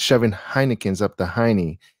ideas. Shoving Heinekens up the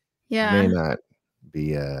hiney may not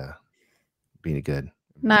be good.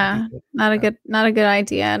 Nah, not a good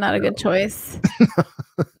idea. Not a good choice.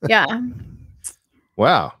 Yeah.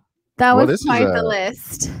 Wow. That was quite the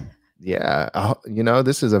list. Yeah, you know,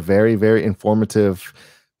 this is a very, very informative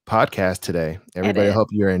podcast today. Everybody, I hope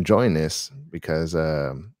you're enjoying this because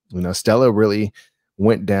you know, Stella really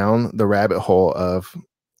went down the rabbit hole of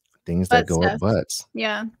things that go up butts.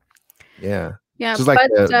 Yeah. Yeah. Yeah. Just Butt like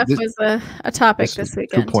stuff was a topic this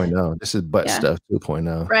weekend. 2.0. This is butt stuff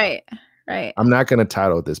 2.0. Right. Right. I'm not going to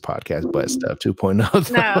title this podcast butt stuff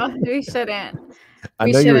 2.0. No, we shouldn't. I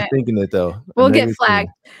know you were thinking it though. We'll get flagged.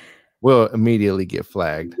 We'll immediately get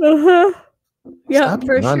flagged. Yeah,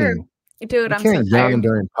 for sure. Dude, I'm so tired.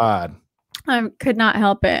 During pod. I could not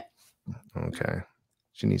help it. Okay.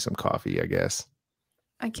 She needs some coffee, I guess.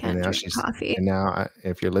 I can't drink coffee. And now,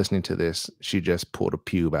 if you're listening to this, she just pulled a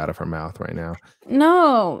pube out of her mouth right now.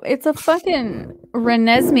 No, it's a fucking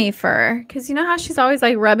Renesmee fur. Because you know how she's always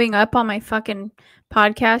like rubbing up on my fucking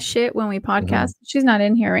podcast shit when we podcast? She's not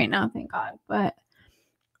in here right now, thank God. But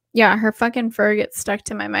yeah, her fucking fur gets stuck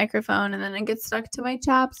to my microphone and then it gets stuck to my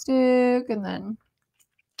chapstick and then...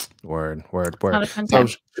 Word. So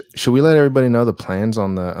should we let everybody know the plans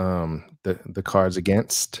on the cards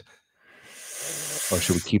against, or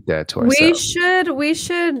should we keep that to ourselves? We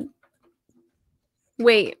should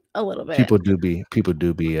wait a little bit. People do be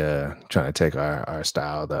trying to take our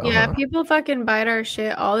style though. Yeah, people fucking bite our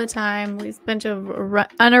shit all the time. We're a bunch of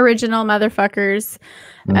unoriginal motherfuckers.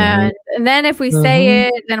 And then if we say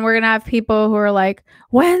it, then we're gonna have people who are like,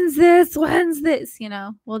 when's this? You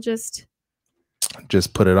know, we'll just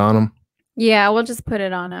put it on them. Yeah, we'll just put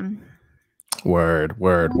it on them. Word.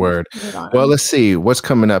 Well, let's see what's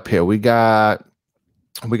coming up here. We got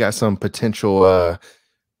some potential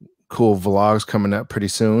cool vlogs coming up pretty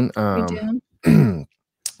soon. We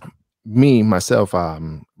do. Myself,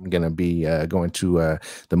 I'm gonna be going to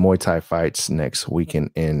the Muay Thai fights next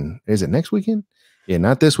weekend. Is it next weekend? Yeah,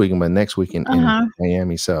 not this weekend, but next weekend in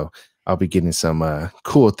Miami. So I'll be getting some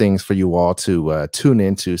cool things for you all to tune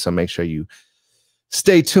into. So make sure you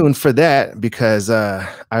stay tuned for that because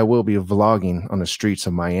I will be vlogging on the streets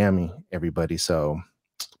of Miami, everybody. So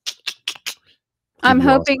I'm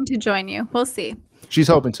hoping to join you. We'll see. She's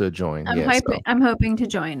hoping to join. I'm hoping to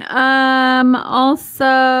join. Also,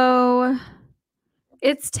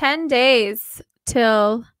 it's 10 days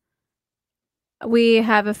till we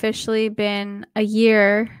have officially been a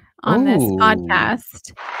year on this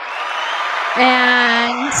podcast.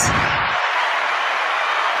 And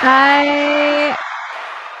I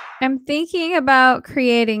am thinking about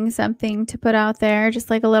creating something to put out there, just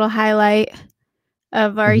like a little highlight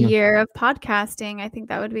of our year of podcasting. I think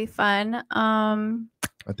that would be fun. I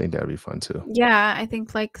think that would be fun too. Yeah, I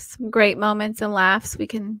think like some great moments and laughs we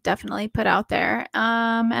can definitely put out there.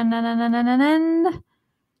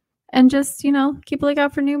 And just, you know, keep a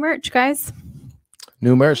lookout for new merch, guys.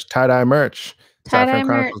 New merch, tie-dye merch. Tie-dye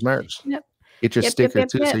merch. Yep. Get your sticker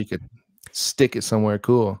too, so you could stick it somewhere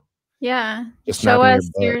cool. Yeah. Just show us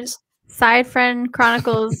your Side Friend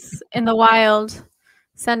Chronicles in the wild.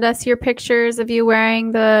 Send us your pictures of you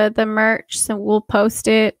wearing the merch, so we'll post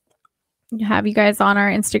it. Have you guys on our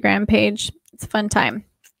Instagram page. It's a fun time.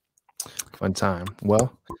 Fun time.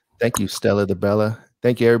 Well, thank you, Stella the Bella.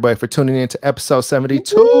 Thank you, everybody, for tuning in to episode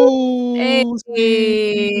 72.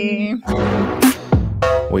 Hey.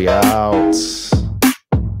 We out.